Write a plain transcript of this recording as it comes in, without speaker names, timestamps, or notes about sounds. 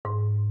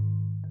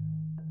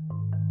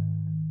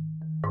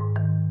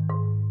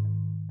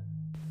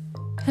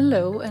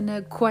Hello and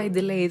a quite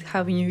delayed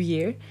Happy New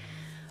Year.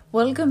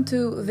 Welcome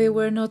to They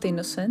Were Not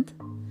Innocent.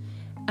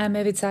 I'm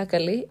Evi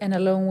Tsakali and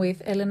along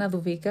with Elena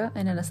Duvika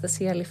and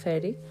Anastasia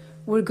Liferi,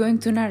 we're going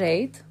to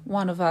narrate,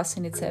 one of us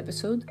in each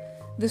episode,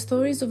 the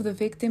stories of the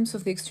victims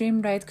of the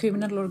extreme right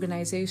criminal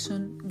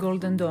organization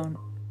Golden Dawn.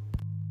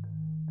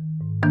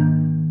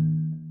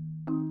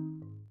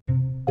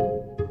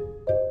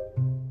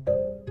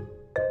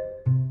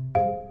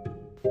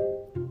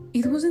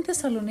 It was in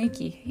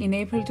Thessaloniki in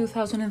April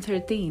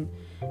 2013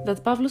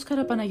 that Pavlos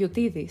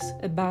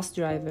Karapanagiotides, a bus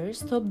driver,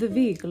 stopped the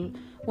vehicle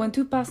when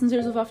two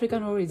passengers of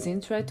African origin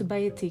tried to buy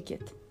a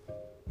ticket.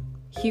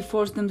 He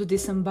forced them to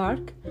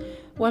disembark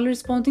while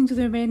responding to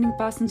the remaining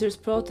passengers'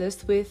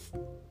 protest with,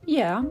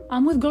 "Yeah,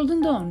 I'm with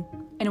Golden Dawn.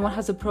 Anyone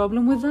has a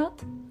problem with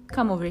that?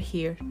 Come over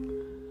here."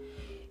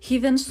 He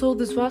then saw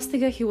the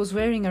swastika he was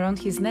wearing around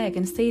his neck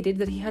and stated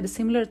that he had a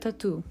similar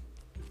tattoo.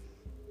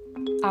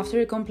 After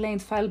a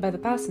complaint filed by the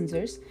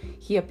passengers,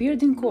 he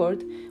appeared in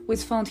court,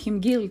 which found him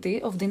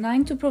guilty of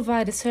denying to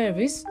provide a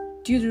service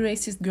due to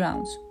racist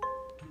grounds.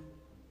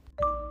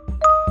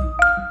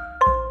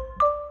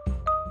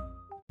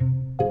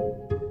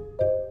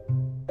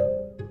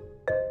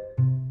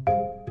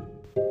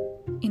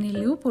 In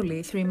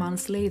Iliopoli, 3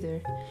 months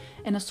later,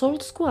 an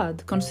assault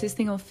squad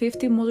consisting of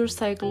 50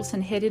 motorcycles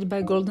and headed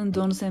by Golden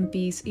Dawn's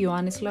MPs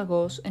Ioannis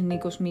Lagos and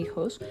Nikos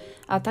Michos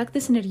attacked the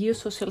Synergios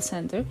Social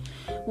Center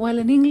while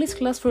an English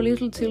class for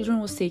little children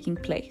was taking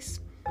place.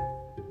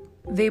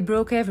 They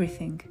broke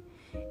everything,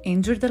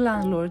 injured the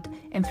landlord,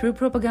 and threw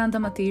propaganda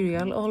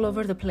material all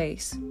over the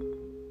place.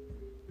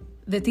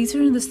 The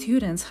teacher and the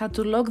students had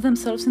to lock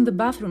themselves in the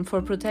bathroom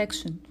for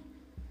protection.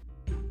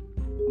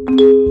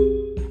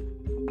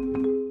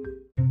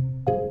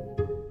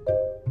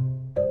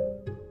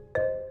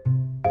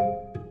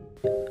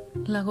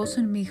 Lagos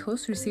and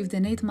Michos received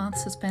an 8-month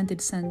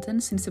suspended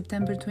sentence in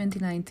September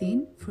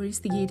 2019 for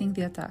instigating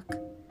the attack.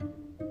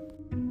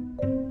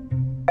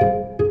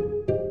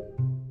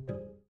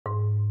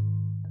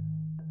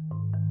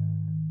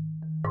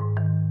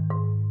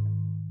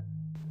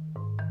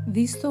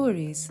 These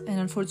stories, and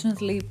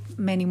unfortunately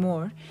many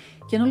more,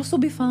 can also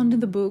be found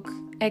in the book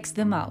X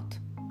Them Out,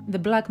 The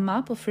Black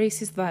Map of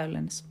Racist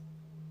Violence.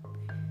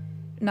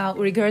 Now,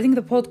 regarding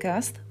the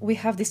podcast, we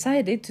have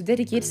decided to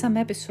dedicate some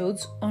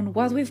episodes on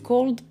what we've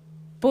called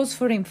Pause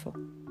for Info.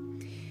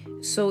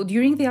 So,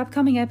 during the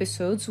upcoming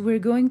episodes, we're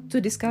going to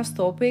discuss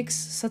topics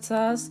such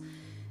as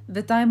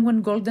the time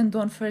when Golden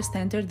Dawn first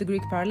entered the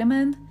Greek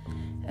parliament,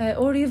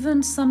 or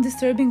even some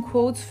disturbing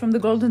quotes from the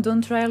Golden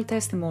Dawn trial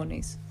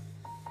testimonies.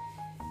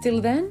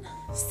 Till then,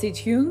 stay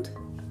tuned,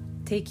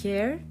 take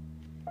care,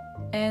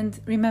 and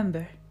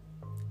remember,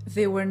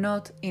 they were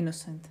not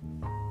innocent.